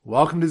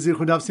Welcome to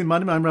Zichud Daf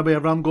Simanim. I'm Rabbi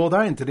Avram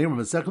Goldar, and today we're in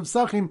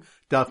Pesachim,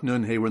 Daf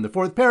Nun Hey. We're in the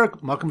fourth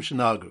parak, Makom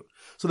Shenagu.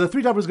 So the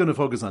three topics we're going to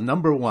focus on.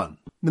 Number one,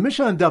 the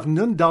Mishnah on Daf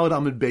Nun Daled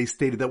Amud Beis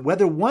stated that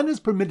whether one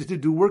is permitted to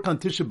do work on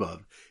Tisha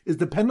B'Av is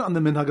dependent on the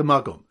minhag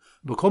makom.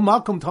 B'kol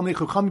makom Talmidei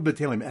Chachamim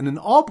b'Teilim, and in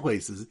all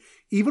places,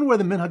 even where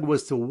the minhag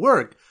was to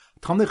work,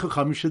 Talmidei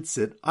Chachamim should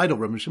sit idle.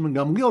 Rabbi Shimon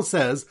Gamliel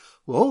says,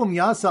 "L'olam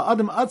yasa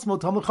adam atzmo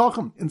Talmid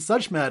Chacham." In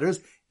such matters,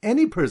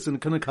 any person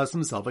can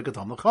accustom himself like a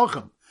Talmid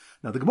Chacham.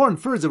 Now, the Gemara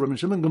infers that Rabbi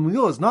Shimon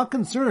Gamliel is not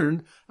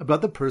concerned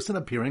about the person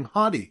appearing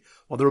haughty,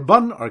 while the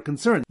Rabban are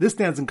concerned. This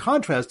stands in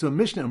contrast to a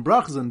Mishnah in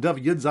Brachas and Dav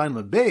Yud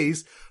Zayin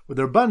Lebeis, where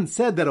the Rabban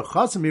said that a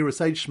chassan may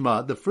recite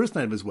Shema the first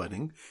night of his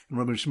wedding, and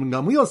Rabbi Shimon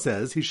Gamliel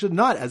says he should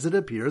not, as it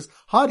appears,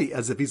 haughty,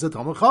 as if he's a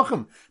Talmid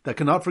Chacham, that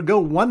cannot forgo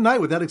one night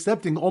without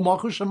accepting Ol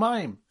Malchus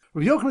Shamayim.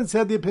 Rav Yochanan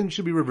said the opinion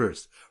should be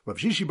reversed. Rav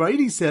Shishi Bar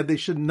Idi said they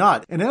should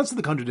not, and answered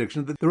the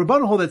contradiction that the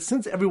Rabban hold that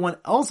since everyone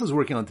else is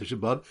working on Tisha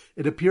B'Av,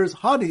 it appears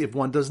haughty if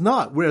one does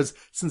not, whereas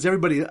since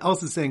everybody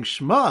else is saying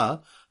Shema,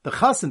 the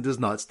chassan does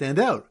not stand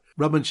out.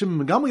 Rabban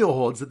Shimon Gamliel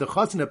holds that the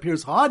chassan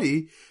appears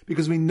haughty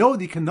because we know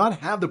that he cannot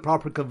have the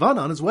proper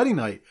kavanah on his wedding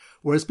night,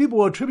 whereas people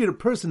will attribute a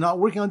person not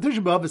working on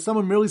Tisha B'Av as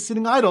someone merely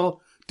sitting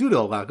idle due to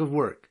a lack of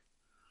work.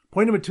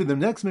 Point number two, the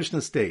next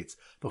Mishnah states,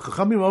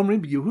 "V'chachamim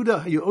omrim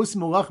b'Yehuda hayu osim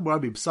malach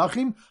b'Rabbi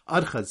Pesachim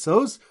ad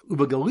chatzos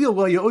u'b'Galil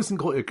lo hayu osim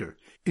kol ikar."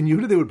 In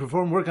Yehuda, they would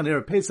perform work on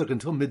Erev Pesach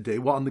until midday,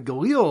 while on the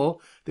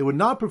Galil, they would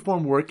not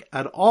perform work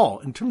at all.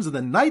 In terms of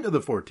the night of the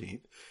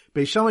 14th,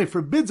 Beis Shammai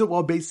forbids it,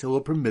 while Beis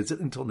Hillel permits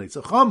it until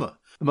Netzach Chama.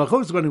 The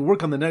Machlokes regarding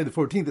work on the night of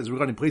the 14th is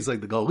regarding places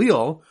like the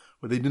Galil,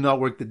 where they do not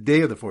work the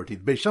day of the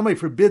 14th. Beis Shammai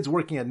forbids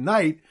working at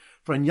night,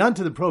 for in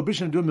Yanta, the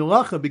prohibition of doing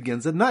melacha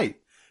begins at night.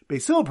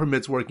 Beis Hillel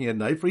permits working at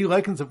night, for he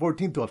likens the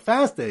 14th to a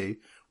fast day,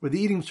 where the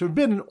eating is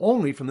forbidden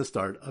only from the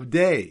start of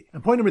day.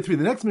 And point number three,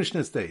 the next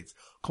Mishnah states,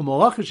 any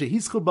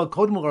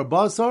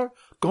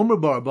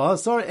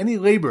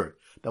labor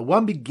that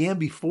one began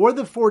before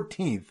the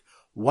 14th,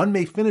 one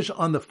may finish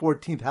on the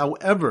 14th.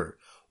 However,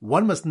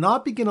 one must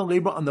not begin a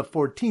labor on the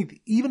 14th,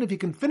 even if he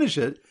can finish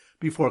it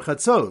before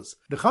Chatzos.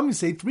 The Chachamim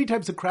say three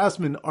types of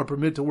craftsmen are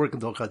permitted to work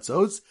until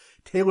Chatzos: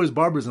 tailors,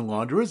 barbers, and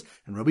launderers.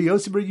 And Rabbi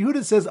Yossi Bar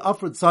Yehuda says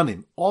Afrat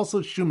Sanim,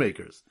 also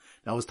shoemakers.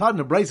 Now, as taught in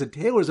the Brisa, that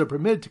tailors are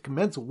permitted to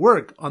commence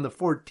work on the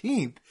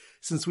 14th,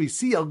 since we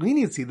see a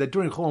leniency that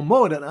during Chol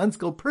Moed, an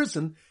unskilled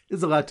person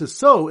is allowed to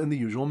sew in the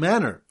usual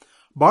manner.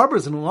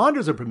 Barbers and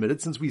launderers are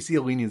permitted, since we see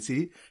a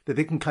leniency that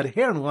they can cut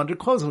hair and launder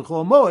clothes on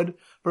Chol Moed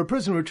for a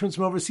person who returns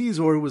from overseas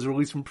or who was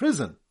released from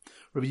prison.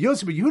 Rabbi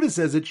Yossi Bar Yehuda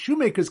says that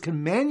shoemakers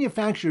can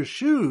manufacture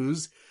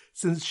shoes,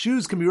 since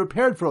shoes can be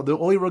repaired for the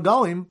Oli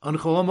Regalim on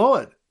Chol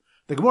Moed.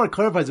 The Gemara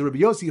clarifies that Rabbi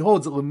Yossi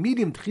holds that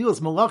L'midim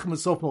Tchilas Malachim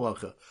Sof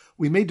Malacha.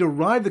 We may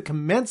derive the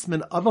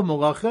commencement of a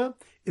malacha,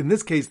 in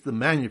this case the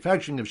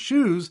manufacturing of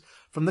shoes,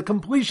 from the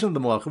completion of the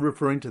malacha,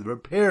 referring to the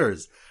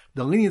repairs.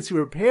 The leniency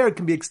repair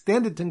can be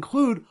extended to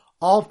include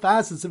all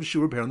facets of shoe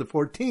repair on the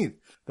 14th.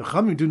 The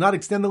Chachamim do not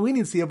extend the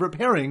leniency of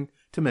repairing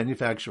to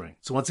manufacturing.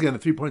 So once again, the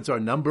 3 points are: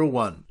 number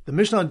one, the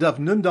Mishnah on Daf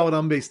Nun Daled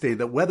Amud Beis stated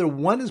that whether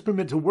one is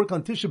permitted to work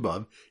on Tisha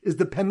B'Av is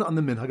dependent on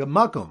the minhag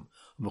makom.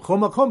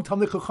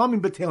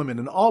 And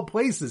in all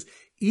places,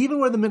 even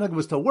where the minhag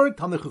was to work,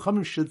 Talmidei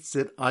Chachamim should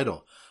sit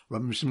idle.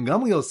 Rabbi Shimon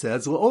Gamliel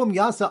says, "L'olam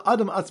yasa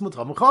adam atzmo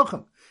Talmid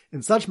Chacham."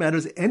 In such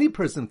matters, any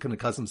person can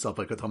accustom himself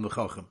like a Talmid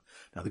Chacham.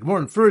 Now, the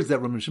Gemara infers that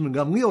Rabbi Shimon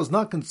Gamliel is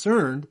not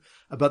concerned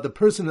about the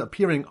person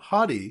appearing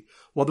haughty,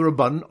 while the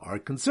Rabban are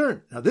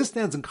concerned. Now, this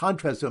stands in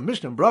contrast to a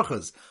Mishnah in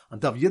Brachas on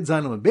Dav Yud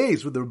Zayin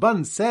Lebeis, where the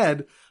Rabban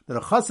said that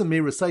a chassan may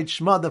recite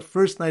Shema the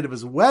first night of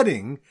his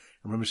wedding,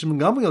 and Rabbi Shimon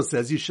Gamliel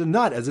says you should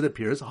not, as it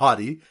appears,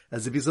 haughty,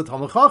 as if he's a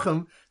Talmid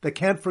Chacham that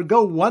can't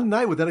forgo one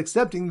night without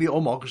accepting the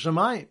Ol Malchus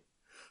Shamayim.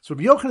 So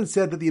Rabbi Yochanan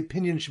said that the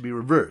opinion should be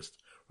reversed.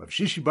 Rav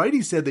Shishi Bar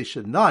Idi said they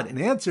should not, and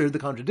answered the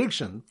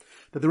contradiction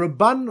that the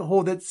Rabban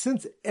hold that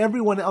since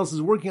everyone else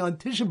is working on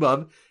Tisha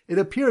B'Av, it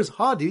appears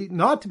haughty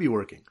not to be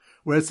working,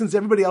 whereas since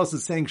everybody else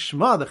is saying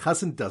Shema, the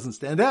chassan doesn't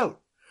stand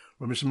out.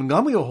 Rabbi Shimon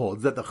Gamliel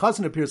holds that the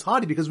chassan appears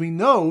haughty because we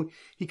know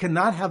he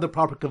cannot have the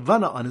proper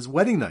kavanah on his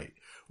wedding night,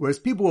 whereas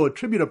people will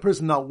attribute a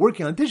person not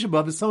working on Tisha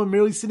B'Av as someone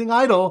merely sitting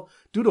idle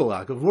due to a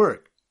lack of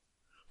work.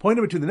 Point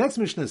number two, the next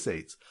Mishnah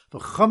states,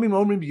 "V'chachamim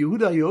omrim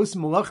b'Yehuda hayu osim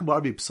malachim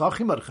b'Rabbi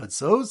Pesachim ad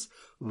chatzos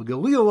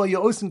u'b'Galil lo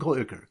hayu osim kol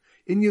ikar."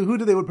 In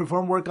Yehuda, they would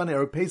perform work on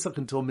Erev Pesach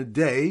until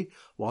midday,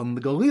 while in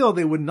the Galil,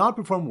 they would not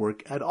perform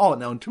work at all.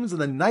 Now, in terms of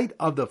the night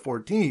of the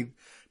 14th,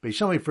 Beis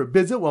Shammai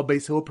forbids it, while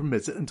Beis Hillel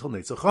permits it until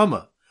Netzach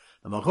Chama.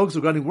 The Machlokes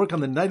regarding work on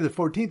the night of the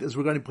 14th is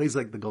regarding places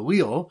like the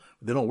Galil,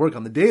 where they don't work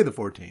on the day of the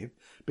 14th.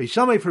 Beis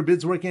Shammai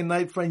forbids working at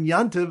night, for in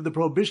Yantiv, the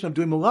prohibition of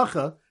doing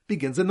malacha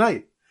begins at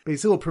night.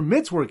 Beis Hillel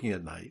permits working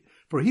at night,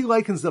 for he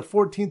likens the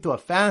 14th to a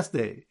fast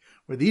day,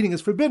 where the eating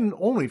is forbidden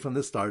only from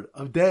the start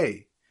of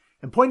day.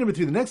 And point number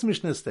three, the next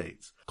Mishnah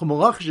states, any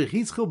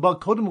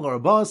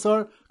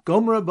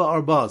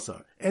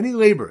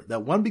labor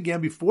that one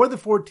began before the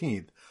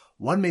 14th,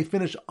 one may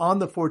finish on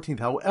the 14th.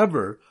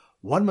 However,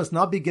 one must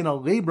not begin a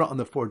labor on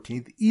the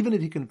 14th, even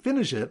if he can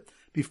finish it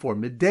before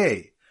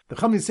midday. The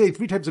Chachamim say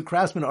 3 types of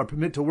craftsmen are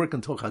permitted to work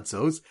until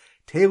Chatzos: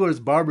 tailors,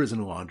 barbers,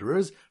 and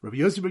launderers. Rabbi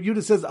Yossi Bar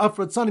Yehuda says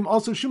Afrat Sanim,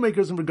 also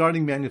shoemakers, and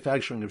regarding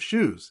manufacturing of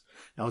shoes.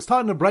 Now, it's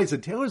taught in the Brisa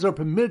that tailors are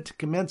permitted to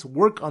commence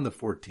work on the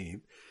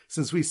 14th,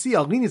 since we see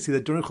leniency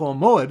that during Chol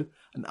Moed,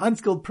 an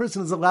unskilled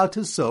person is allowed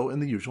to sew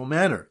in the usual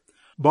manner.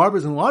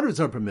 Barbers and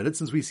launderers are permitted,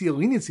 since we see a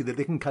leniency that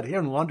they can cut hair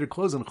and launder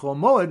clothes on Chol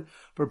Moed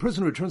for a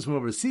person who returns from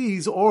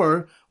overseas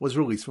or was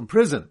released from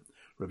prison.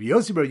 Rabbi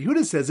Yossi Bar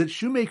Yehuda says that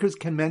shoemakers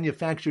can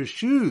manufacture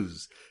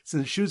shoes,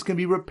 since shoes can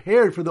be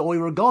repaired for the Oy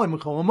Regalim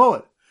of Chol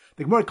Moed.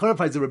 The Gemara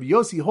clarifies that Rabbi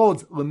Yossi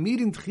holds,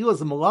 Lamidin Tchilas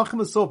a Malachim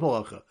Asof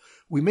Malacha.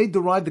 We may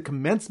derive the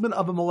commencement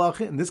of a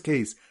Malacha, in this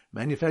case,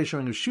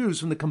 manufacturing of shoes,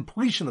 from the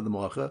completion of the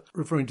Malacha,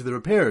 referring to the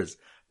repairs.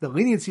 The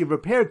leniency of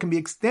repair can be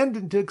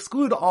extended to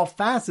exclude all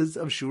facets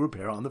of shoe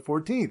repair on the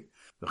 14th.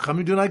 The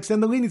Chachamim do not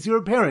extend the leniency of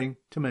repairing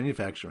to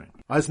manufacturing.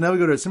 Alright, so now we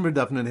go to our Simmer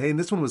Daf Nun Hey, and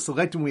this one was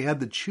selected when we had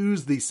to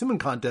choose the Simon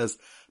contest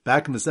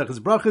back in the Maseches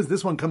Brachas.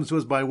 This one comes to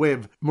us by way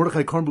of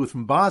Mordechai Kornbluth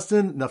from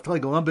Boston, Naftali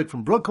Golombek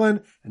from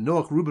Brooklyn, and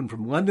Noach Rubin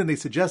from London. They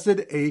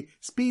suggested a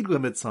speed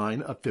limit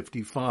sign of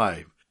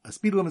 55. A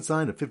speed limit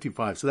sign of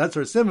 55. So that's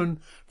our Simon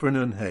for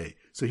Nun Hey.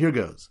 So here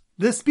goes.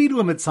 The speed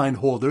limit sign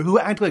holder who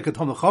acted like a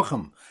Talmid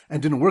Chacham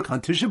and didn't work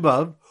on Tisha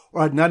B'Av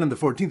or at night on the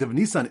 14th of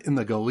Nisan in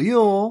the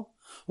Galil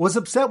was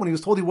upset when he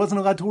was told he wasn't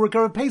allowed to work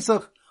Erev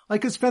Pesach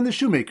like his friend the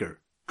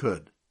shoemaker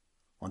could.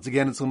 Once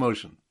again in slow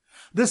motion.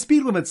 The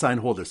speed limit sign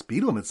holder,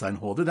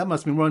 that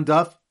must mean we're on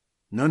Daf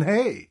Nun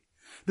Hey.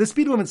 The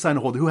speed limit sign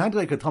holder who acted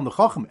like a Talmid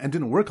Chacham and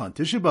didn't work on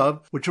Tisha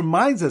B'Av, which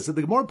reminds us that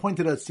the Gemara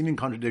pointed out a seeming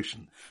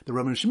contradiction. The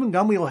Rabbi Shimon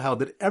Gamliel held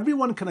that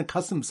everyone can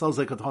accustom themselves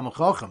like a Talmid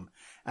Chacham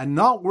and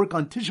not work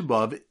on Tisha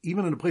B'Av,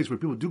 even in a place where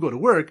people do go to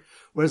work,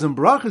 whereas in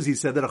Brachas he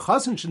said that a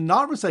chassan should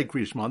not recite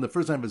Kriya Shema on the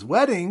first night of his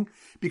wedding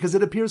because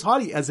it appears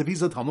haughty, as if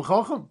he's a Talmid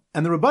Chacham.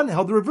 And the Rabban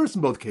held the reverse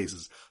in both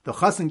cases. The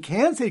chassan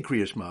can say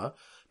Kriya Shema,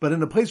 but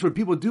in a place where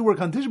people do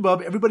work on Tisha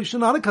B'Av, everybody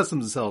should not accustom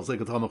themselves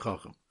like a Talmid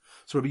Chacham.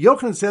 So Rabbi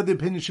Yochanan said the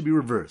opinion should be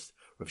reversed.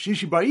 Rav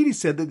Shishi Bar Idi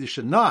said that they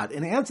should not,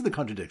 and answered the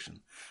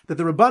contradiction, that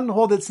the Rabban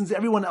hold that since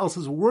everyone else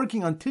is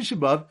working on Tisha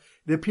B'Av,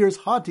 it appears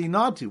haughty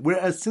not to,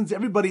 whereas since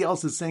everybody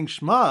else is saying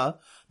Shema,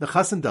 the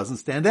chassan doesn't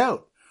stand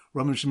out.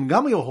 Rabbi Shimon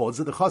Gamliel holds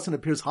that the chassan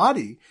appears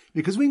haughty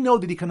because we know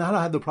that he cannot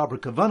have the proper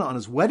kavanah on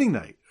his wedding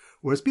night,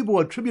 whereas people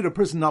will attribute a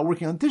person not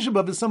working on Tisha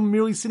B'Av as someone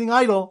merely sitting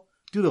idle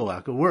due to the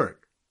lack of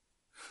work.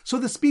 So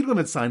the speed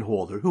limit sign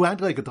holder, who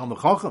acted like a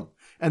Talmid Chacham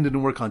and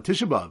didn't work on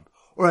Tisha B'Av,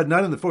 or at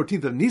night on the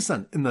 14th of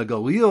Nisan in the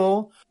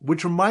Galil,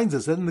 which reminds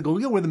us that in the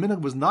Galil, where the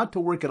minhag was not to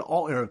work at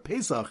all Erev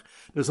Pesach,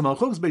 there's a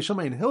malchus Beis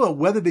Shammai and Hillel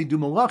whether they do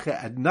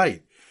malacha at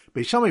night.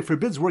 Beis Shammai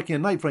forbids working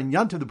at night, for in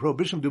Yantiv the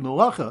prohibition of doing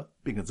malacha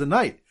begins at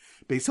night.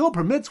 Beis Hillel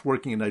permits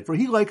working at night, for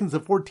he likens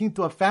the 14th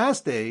to a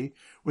fast day,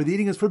 where the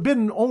eating is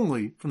forbidden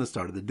only from the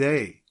start of the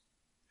day.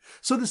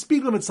 So the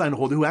speed limit sign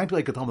holder who acted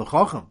like a Talmid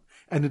Chacham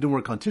and didn't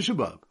work on Tisha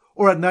B'Av,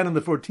 or at night on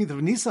the 14th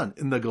of Nisan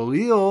in the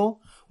Galil,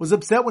 was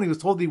upset when he was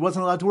told that he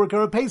wasn't allowed to work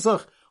Erev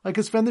Pesach like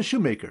his friend the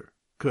shoemaker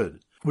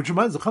could. Which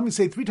reminds the Chachamim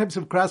say 3 types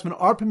of craftsmen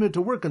are permitted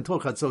to work until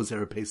Chatzos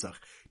Erev Pesach: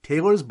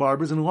 tailors,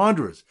 barbers, and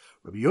launderers.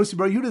 Rabbi Yossi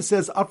Bar Yehuda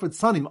says Afrat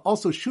Sanim,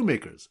 also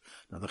shoemakers.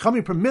 Now the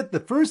Chachamim permit the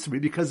first 3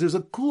 because there's a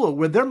kula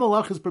where their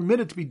malach is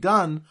permitted to be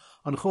done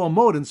on Chol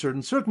Moed in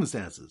certain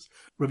circumstances.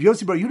 Rabbi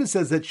Yossi Bar Yehuda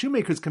says that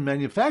shoemakers can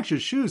manufacture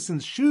shoes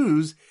since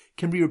shoes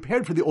can be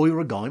repaired for the Oy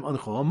Regalim on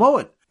Chol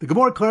Moed. The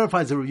Gemara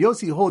clarifies that Rabbi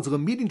Yossi holds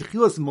Lamidin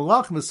Tchilas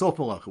Malachim Asof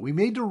Malacha. We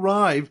may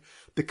derive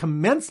the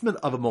commencement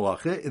of a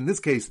malacha, in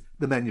this case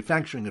the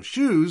manufacturing of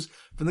shoes,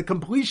 from the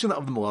completion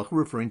of the malacha,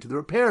 referring to the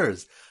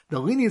repairs. The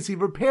leniency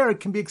of repair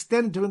can be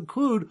extended to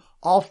include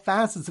all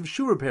facets of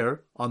shoe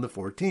repair on the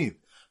 14th.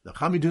 The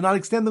Chachamim do not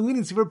extend the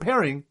leniency of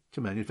repairing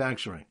to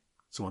manufacturing.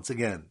 So once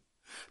again,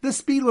 the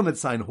speed limit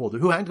sign holder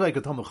who acted like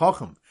a Talmid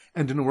Chacham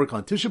and didn't work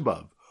on Tisha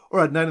B'Av, or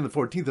at night on the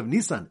 14th of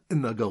Nisan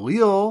in the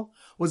Galil,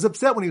 was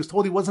upset when he was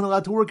told he wasn't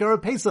allowed to work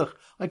Erev Pesach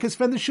like his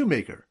friend the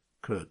shoemaker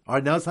could.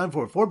 Alright, now it's time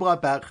for a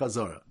 4-block back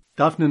Chazorah.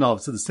 Daf Nun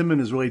Aleph. So the simon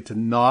is related to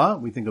Na.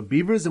 We think of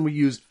beavers and we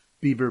use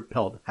beaver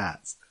pelt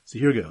hats. So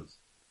here goes.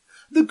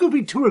 The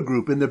Goofy Tour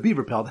Group in their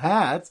beaver pelt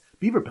hats.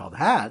 Beaver pelt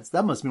hats?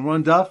 That must mean we're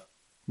on Daf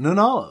Nun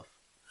Aleph.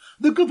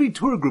 The Goofy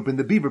Tour Group in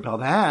the beaver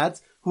pelt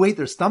hats who ate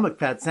their stomach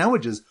fat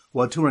sandwiches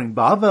while touring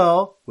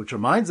Bavel, which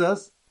reminds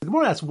us, the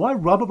Gemara asks why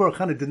Rabba Bar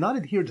Chana did not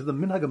adhere to the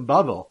minhag in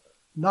Bavel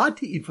not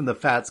to eat from the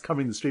fats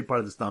covering the straight part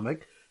of the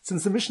stomach,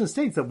 since the Mishnah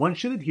states that one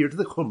should adhere to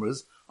the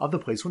chumras of the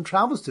place one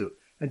travels to,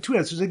 and 2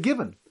 answers are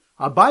given.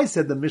 Abai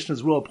said the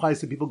Mishnah's rule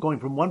applies to people going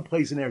from one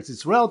place in Eretz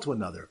Yisrael to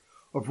another,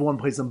 or from one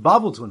place in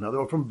Bavel to another,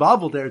 or from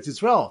Bavel to Eretz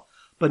Yisrael,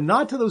 but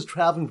not to those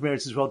traveling from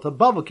Eretz Yisrael to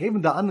Bavel,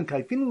 Kevin da'anan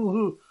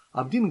kaifinu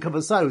abdin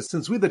kavasayu.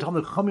 Since we, the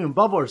Talmid Chachamim in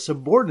Bavel, are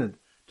subordinate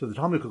to the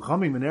Talmid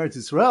Chachamim in Eretz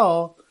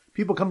Yisrael,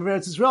 people coming from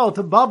Eretz Yisrael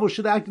to Bavel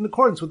should act in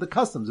accordance with the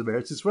customs of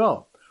Eretz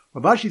Yisrael.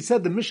 Rabashi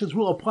said the Mishnah's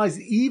rule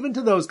applies even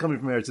to those coming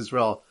from Eretz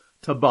Yisrael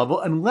to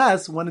Bavel,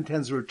 unless one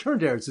intends to return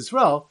to Eretz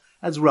Yisrael,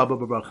 as Rabba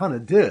Bar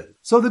Chana did.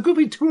 So the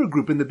Goofy Tour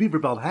Group in the beaver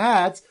belt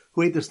hats,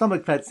 who ate their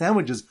stomach fat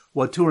sandwiches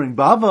while touring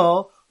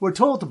Bavel, were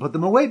told to put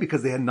them away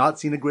because they had not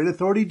seen a great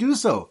authority do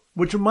so.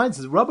 Which reminds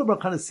us, Rabbi Bar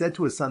Chana said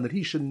to his son that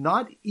he should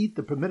not eat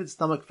the permitted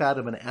stomach fat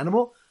of an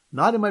animal,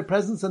 not in my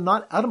presence and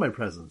not out of my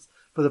presence.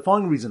 For the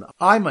following reason,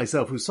 I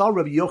myself, who saw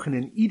Rabbi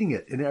Yochanan eating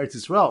it in Eretz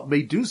Yisrael,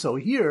 may do so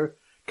here,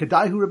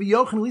 Kedaihu Rabbi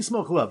Yochanan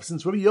lismoch alav,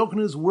 since Rabbi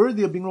Yochanan is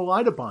worthy of being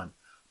relied upon,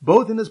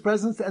 both in his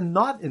presence and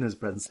not in his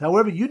presence.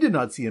 However, you did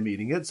not see him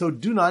eating it, so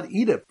do not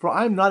eat it, for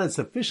I am not a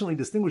sufficiently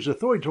distinguished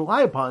authority to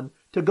rely upon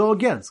to go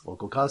against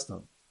local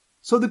custom.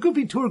 So the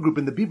goofy tour group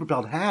in the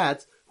beaver-pelt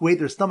hats, who ate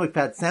their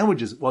stomach-fat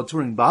sandwiches while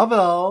touring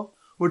Bavel,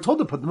 were told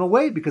to put them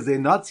away because they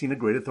had not seen a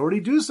great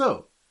authority do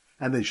so,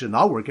 and they should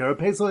not work Erev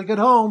Pesach at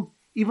home,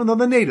 even though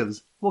the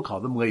natives will call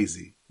them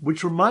lazy.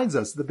 Which reminds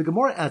us that the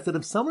Gemara asks that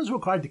if someone is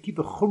required to keep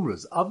the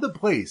chumras of the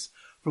place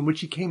from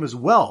which he came as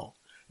well,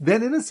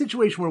 then in a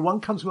situation where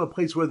one comes from a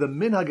place where the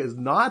minhag is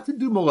not to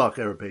do malacha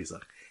Erev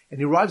Pesach,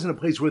 and he arrives in a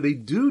place where they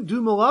do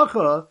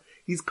malacha,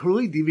 he's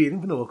clearly deviating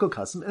from the local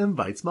custom and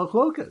invites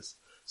machlokas.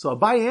 So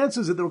Abai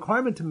answers that the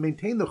requirement to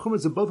maintain the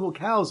chumras of both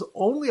locales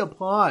only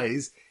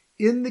applies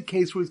in the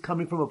case where he's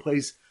coming from a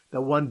place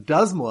that one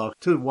does malacha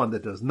to one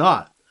that does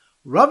not.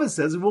 Rava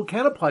says it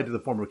can apply to the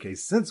former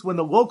case, since when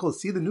the locals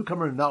see the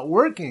newcomer not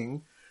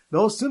working,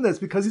 they'll assume that's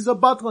because he's a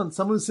batlan,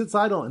 someone who sits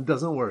idle and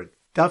doesn't work.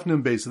 Daf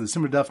Nun Beis, so the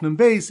Simmer Daf Nun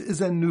Beis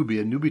is a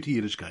nubi to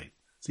Yiddishkeit.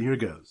 So here it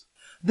goes.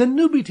 The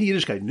nubi to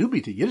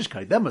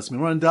Yiddishkeit, that must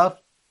mean we're on Daf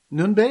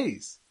Nun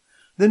Beis.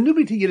 The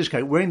nubi to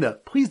Yiddishkeit wearing the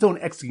 "Please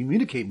Don't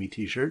Excommunicate Me"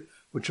 t-shirt,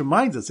 which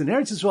reminds us, in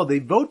Eretz Yisrael, they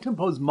vote to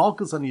impose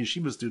malchus on a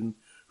yeshiva student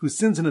who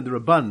sins in a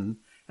D'Rabbanan,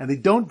 and they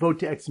don't vote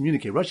to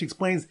excommunicate. Rashi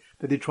explains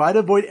that they try to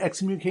avoid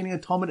excommunicating a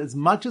Talmud as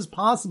much as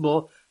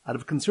possible out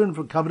of concern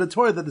for Kavod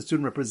Torah that the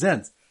student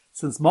represents.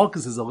 Since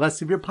malchus is a less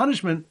severe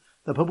punishment,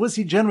 the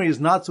publicity generated is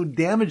not so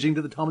damaging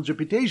to the Talmud's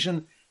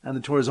reputation and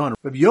the Torah's honor.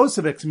 Rabbi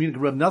Yosef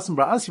excommunicated Rabbi Nassim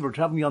Bar Asi for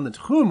traveling beyond the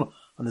Tchum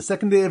on the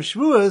second day of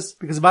Shavuos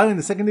because violating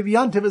the second day of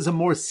Yantiv is a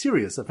more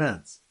serious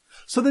offense.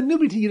 So the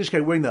newbie to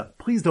Yiddishkeit wearing the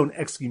 "Please Don't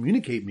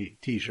Excommunicate Me"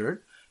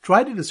 t-shirt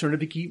tried to discern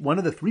if he could eat one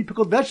of the 3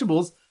 pickled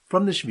vegetables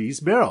from the Shvi's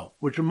barrel,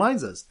 which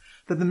reminds us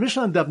that the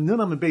Mishnah on Daf Nun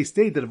Amud Beis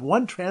state that if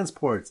one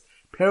transports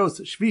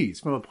peros Shvi's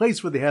from a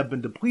place where they have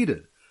been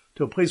depleted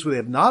to a place where they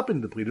have not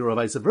been depleted, or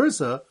vice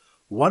versa,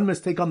 one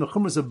must take on the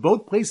chumras of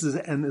both places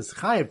and is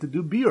chayav to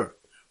do beer.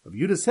 Rabbi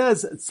Yehuda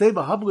says,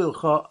 "Tseva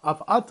hablilcha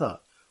af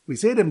ata." We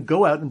say to him,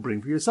 "Go out and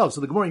bring for yourself."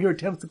 So the Gemara here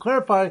attempts to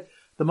clarify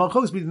the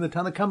malchos between the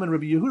Tanakh and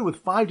Rabbi Yehuda with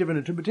 5 different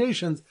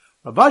interpretations.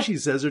 Rav Ashi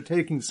says they're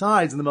taking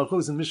sides in the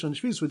malchos and Mishnah and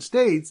Shvis, which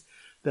states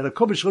that a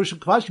kobish rosh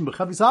kvashim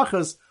b'chavis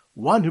achas,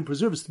 one who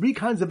preserves 3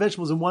 kinds of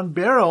vegetables in one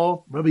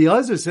barrel. Rabbi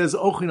Elazar says,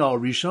 "Ochin al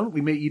rishon,"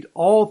 we may eat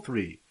all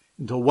 3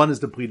 until one is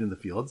depleted in the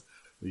fields.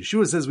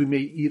 Yeshua says we may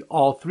eat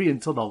all 3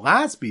 until the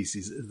last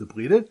species is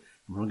depleted.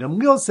 And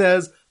Gamliel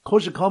says, "Kol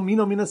shekal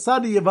mino min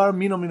asadi yavar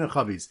mino min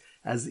achavis."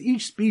 As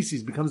each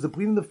species becomes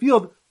depleted in the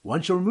field,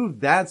 one shall remove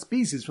that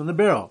species from the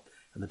barrel.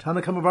 And the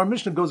Tanakh of our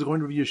Mishnah goes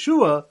according to Rabbi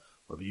Yeshua,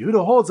 Rabbi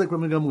Yehuda holds like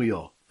Rabbi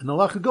Gamliel, and the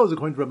Halacha goes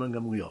according to Rabbi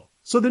Gamliel.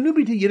 So the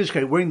newbie to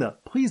Yiddishkeit wearing the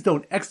 "Please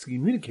Don't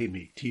Excommunicate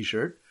Me"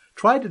 t-shirt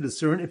tried to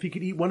discern if he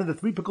could eat one of the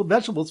 3 pickled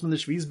vegetables from the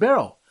Shvi's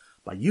barrel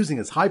by using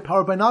his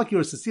high-powered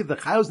binoculars to see if the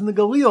chayos in the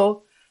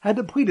Galil had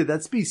depleted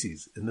that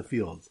species in the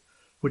fields.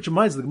 Which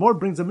reminds us, the Gemara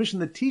brings a mission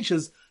that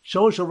teaches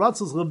Shalosh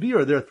Ratzos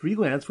Labir. There are 3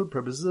 lands for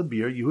purposes of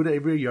beer, Yehuda,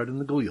 Avery, Yard, and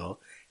the Galil,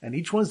 and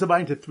each one's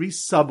divided into 3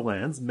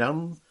 sublands,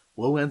 mountains,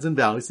 lowlands, and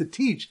valleys, to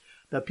teach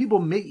that people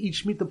may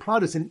each meet the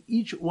produce in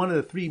each one of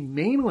the 3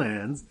 main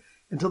lands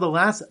until the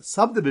last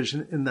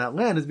subdivision in that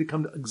land has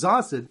become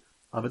exhausted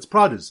of its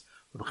produce.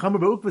 Rabbi Chamer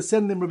Bar Ukva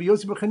said in Rabbi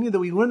Yossi Bar Chanina that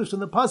we learn this from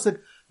the pasuk,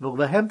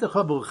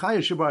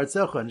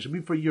 and it should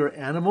be for your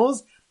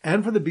animals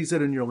and for the beasts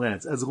that are in your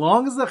lands. As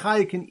long as the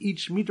chaya can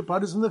each meet the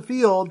produce from the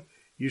field,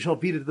 you shall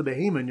feed it to the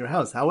behemoth in your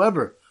house.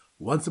 However,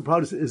 once the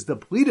produce is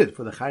depleted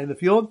for the chaya in the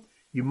field,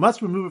 you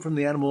must remove it from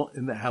the animal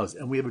in the house.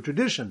 And we have a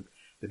tradition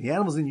that the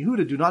animals in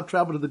Yehuda do not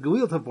travel to the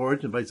Galil to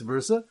forage and vice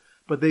versa,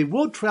 but they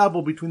will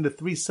travel between the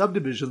 3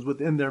 subdivisions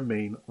within their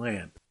main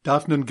land.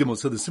 Daf Nun Gimel.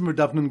 So the Simmer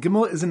Daf Nun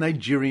Gimel is a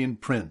Nigerian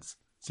prince.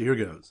 So here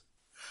goes.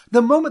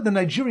 The moment the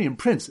Nigerian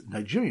prince,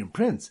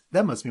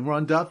 that must mean we're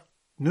on Daf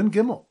Nun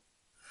Gimel.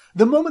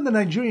 The moment the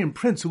Nigerian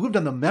prince who lived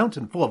on the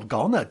mountain full of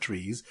galnut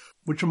trees,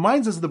 which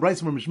reminds us of the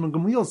Brisa where Mishmar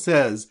Gamliel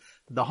says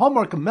that the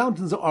hallmark of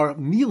mountains are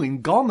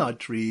mealing galnut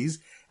trees,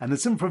 and the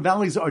Simfer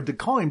valleys are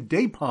decoim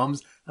day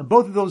palms, and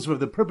both of those are for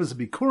the purpose of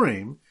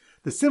Bikurim.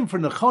 The Simfer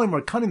Nachalim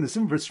are cutting, the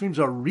Simfer streams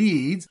are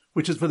reeds,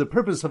 which is for the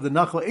purpose of the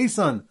Nachal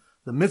Esan,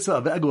 the mitzvah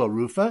of Egel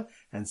Rufa,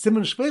 and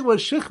Simon Shvela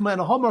is Shichma,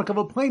 and a hallmark of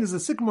a plain is a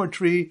sycamore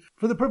tree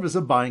for the purpose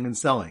of buying and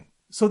selling.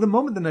 So the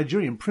moment the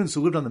Nigerian prince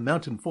who lived on the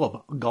mountain full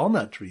of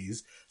galnut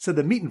trees said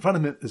the meat in front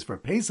of him is for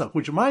Pesach,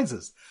 which reminds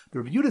us, the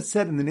Rav Yehuda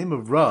said in the name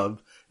of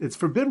Rav, it's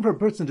forbidden for a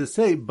person to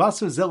say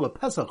Basar Zela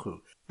Pesachu.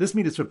 This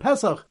meat is for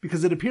Pesach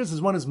because it appears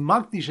as one is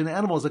makdish an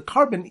animal as a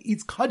carbon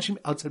eats kachim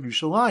outside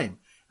Yerushalayim.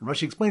 And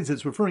Rashi explains that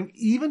it's referring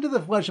even to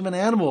the flesh of an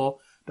animal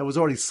that was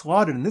already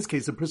slaughtered. In this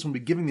case, the person would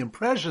be giving the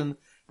impression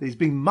that he's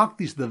being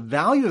makdish the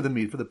value of the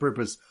meat for the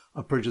purpose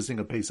of purchasing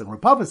a Pesach.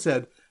 And Rapava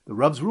said The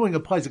Rav's ruling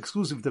applies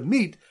exclusive to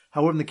meat.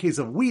 However, in the case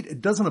of wheat,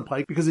 it doesn't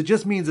apply because it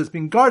just means it's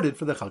being guarded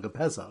for the Chag of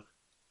Pesach.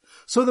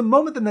 So the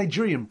moment the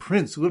Nigerian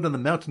prince who lived on the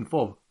mountain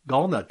full of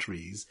galnut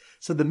trees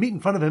said the meat in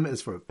front of him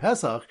is for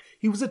Pesach,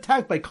 he was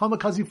attacked by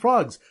kamikaze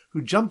frogs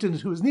who jumped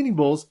into his kneading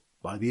bowls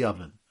by the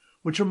oven.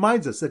 Which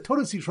reminds us that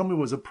Todos Yishromi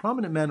was a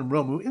prominent man in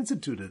Rome who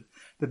instituted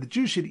that the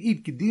Jews should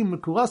eat gedim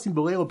mekulasim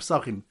b'leil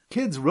Pesachim,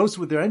 kids roasted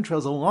with their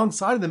entrails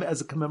alongside of them as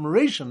a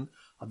commemoration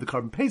of the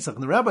Karban Pesach.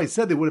 And the rabbi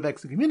said they would have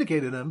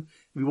excommunicated him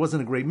if he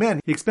wasn't a great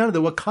man. He expounded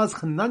that what caused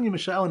Hananiah,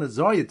 Mishael, and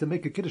Azariah to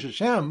make a Kiddush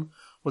Hashem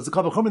was the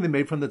Kavach Chomer they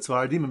made from the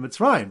Tzvaradim and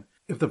Mitzrayim.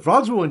 If the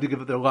frogs were willing to give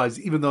up their lives,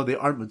 even though they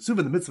aren't mitzvah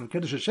in the mitzvah of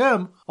Kiddush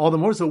Hashem, all the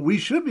more so we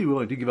should be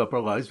willing to give up our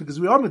lives because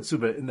we are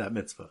mitzvah in that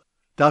mitzvah.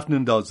 Daf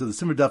Nun Daled. So the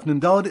Simmer Daf Nun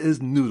Daled is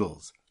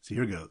noodles. So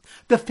here goes.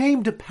 The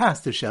famed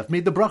pasta chef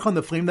made the bracha on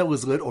the flame that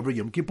was lit over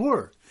Yom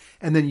Kippur,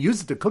 and then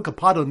used it to cook a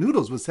pot of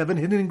noodles with 7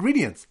 hidden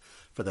ingredients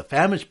for the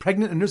famished,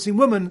 pregnant, and nursing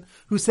woman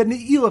who said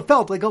Ne'ilah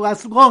felt like it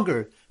lasted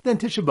longer than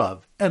Tisha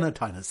B'Av and a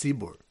Taina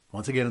Sibur.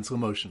 Once again in slow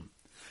motion.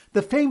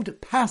 The famed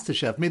pasta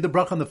chef made the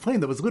bracha on the flame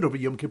that was lit over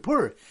Yom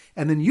Kippur,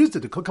 and then used it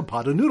to cook a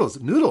pot of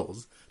noodles.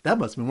 Noodles? That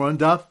must be more on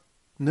Daf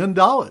Nun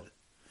Daled.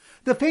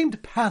 The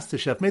famed pasta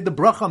chef made the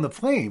bracha on the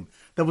flame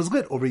that was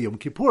lit over Yom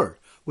Kippur,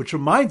 which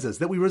reminds us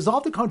that we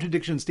resolve the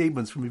contradiction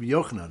statements from Rabbi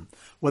Yochanan,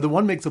 whether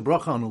one makes a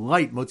bracha on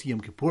light Motzi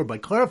Yom Kippur by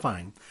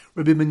clarifying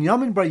Rabbi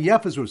Binyamin Bar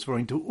Yef is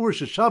referring to Ur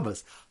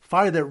Shabbos,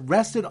 fire that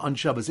rested on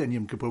Shabbos and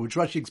Yom Kippur, which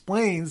Rashi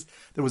explains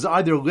that was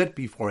either lit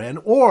beforehand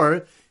or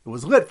it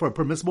was lit for a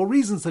permissible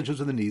reason, such as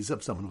for the needs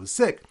of someone who was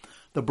sick.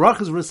 The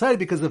bracha is recited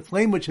because the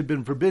flame which had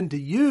been forbidden to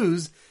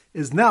use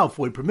is now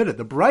fully permitted.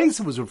 The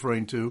Brisa was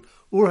referring to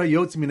Ur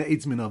HaYotz Mina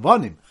Eitz Mina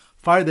Avanim,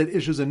 fire that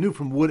issues anew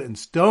from wood and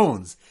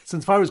stones.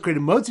 Since fire was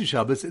created Motzi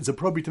Shabbos, it's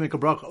appropriate to make a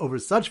bracha over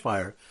such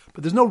fire,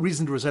 but there's no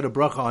reason to recite a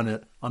bracha on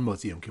it on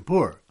Motzi Yom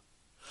Kippur.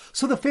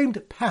 So the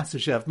famed pasta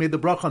chef made the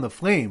bracha on the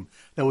flame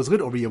that was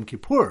lit over Yom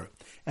Kippur,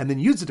 and then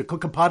used it to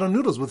cook a pot of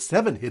noodles with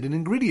 7 hidden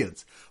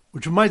ingredients,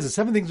 which reminds us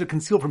 7 things are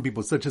concealed from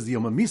people, such as the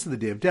Yom HaMisa, the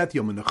day of death,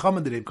 Yom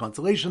HaNechama, the day of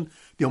consolation,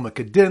 the Yom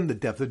HaKedin, the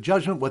depth of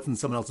judgment, what's in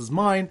someone else's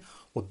mind,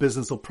 what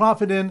business will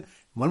profit in,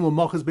 when will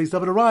Malchus Beis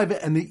David arrive,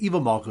 and the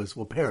evil Malchus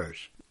will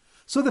perish.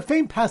 So the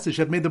famed pasta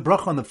chef made the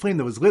bracha on the flame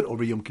that was lit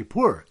over Yom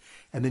Kippur,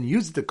 and then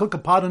used it to cook a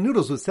pot of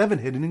noodles with 7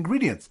 hidden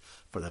ingredients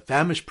for the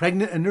famished,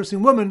 pregnant, and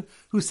nursing woman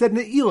who said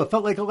Ne'ilah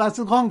felt like it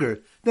lasted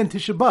longer than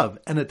Tisha B'Av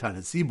and a Taina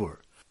Sibur.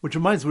 Which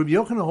reminds Rabbi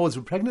Yochanan holds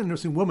that pregnant and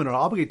nursing women are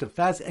obligated to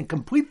fast and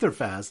complete their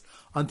fast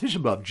on Tisha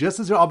B'Av, just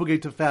as they're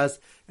obligated to fast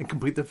and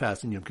complete their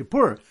fast in Yom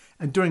Kippur.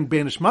 And during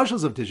Banish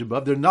Mashals of Tisha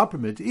B'Av, they're not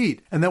permitted to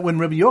eat. And that when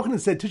Rabbi Yochanan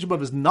said Tisha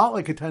B'Av is not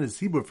like a Taina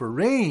Sibur for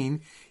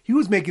rain, he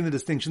was making the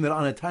distinction that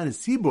on a Taina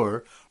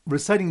Sibur,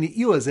 reciting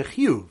Ne'ilah is a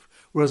chiyuv,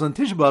 whereas on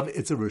Tisha B'Av,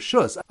 it's a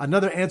reshus.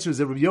 Another answer is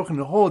that Rabbi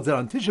Yochanan holds that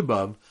on Tisha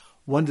B'Av,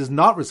 one does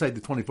not recite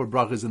the 24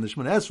 brachas in the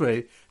Shemona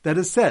Esrei that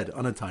is said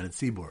on a Taina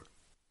Sibur.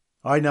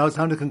 All right, now it's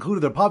time to conclude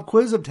with our pop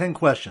quiz of 10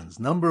 questions.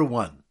 Number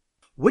 1.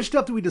 Which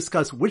daf do we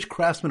discuss which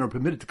craftsmen are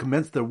permitted to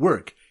commence their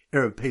work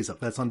Erev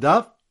Pesach? That's on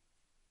daf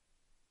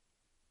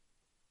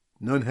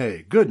Nun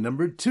Hey. Good.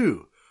 Number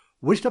 2.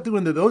 Which daf do we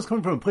learn that those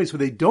coming from a place where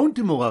they don't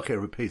do Malach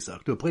Erev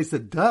Pesach to a place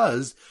that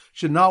does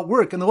should not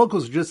work, and the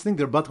locals just think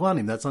they're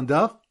Batlanim? That's on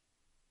daf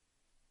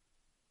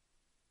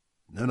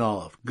Nun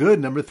Aleph. Good.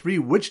 Number 3.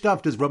 Which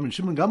daf does Rabban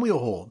Shimon Gamliel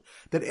hold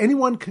that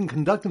anyone can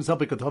conduct himself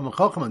like a Talmid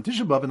Chacham on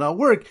Tisha B'Av and not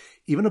work,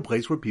 even a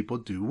place where people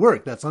do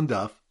work? That's on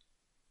daf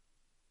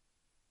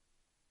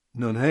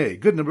Nun Hey.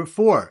 Good. Number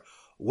 4.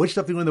 Which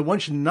daf do we learn that one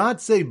should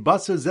not say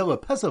Basar Zela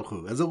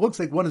Pesachu, as it looks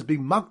like one is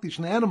being makdish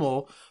an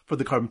animal for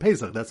the Karban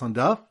Pesach? That's on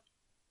daf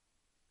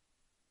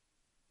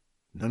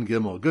Nun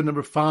Gimel. Good.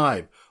 Number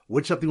 5.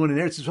 Which daf do we learn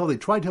in Eretz Yisrael they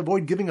tried to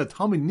avoid giving a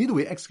Talmud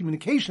Nidui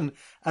excommunication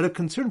out of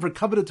concern for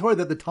Kavod Torah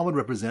that the Talmud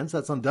represents?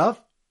 That's on daf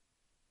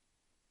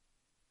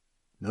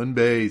Nun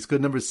Beis.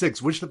 Good. Number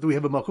 6. Which daf do we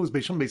have a Malchus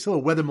Beis Shem Beis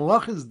Hillel, whether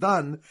Malach is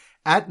done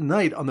at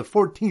night on the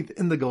 14th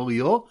in the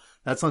Galil?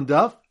 That's on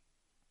daf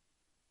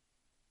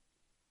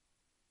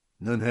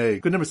Nun Hey.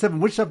 Good. Number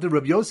 7. Which daf did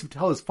Rabbi Yosef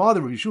tell his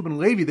father, Rabbi Yeshua ben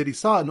Levi, that he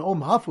saw an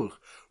Om Hafuch,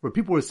 where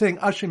people were saying,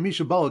 Asher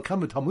Misha Ba'al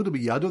Kam Talmud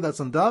B'Yado? That's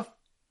on daf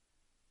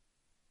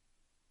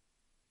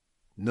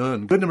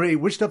Nun. Good. Number 8.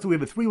 Which daf do we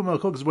have a 3-woman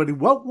Malchus wedding?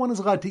 What one is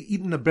allowed to eat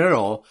in a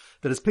barrel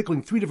that is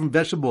pickling 3 different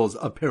vegetables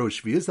of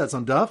Perosh Shvius? That's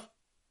on daf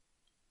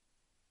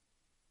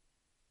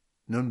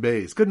Nun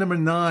Beis. Good. Number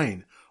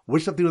 9.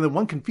 Which daf do we know that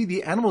one can feed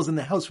the animals in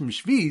the house from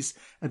Shvis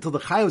until the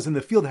chayos in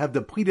the field have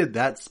depleted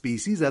that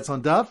species? That's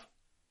on daf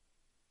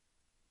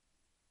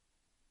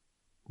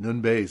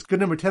Nun Beis. Good.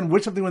 Number 10.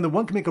 Which daf do we know that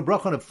one can make a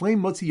bracha on a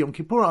flame Motzi Yom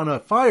Kippur on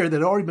a fire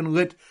that had already been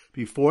lit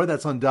before?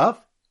 That's on daf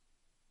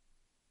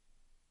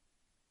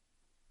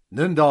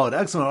Nun Daled.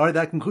 Excellent. All right,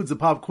 that concludes the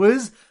pop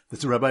quiz.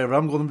 This is Rabbi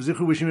Avram Golden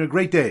Bezichu wishing you a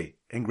great day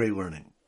and great learning.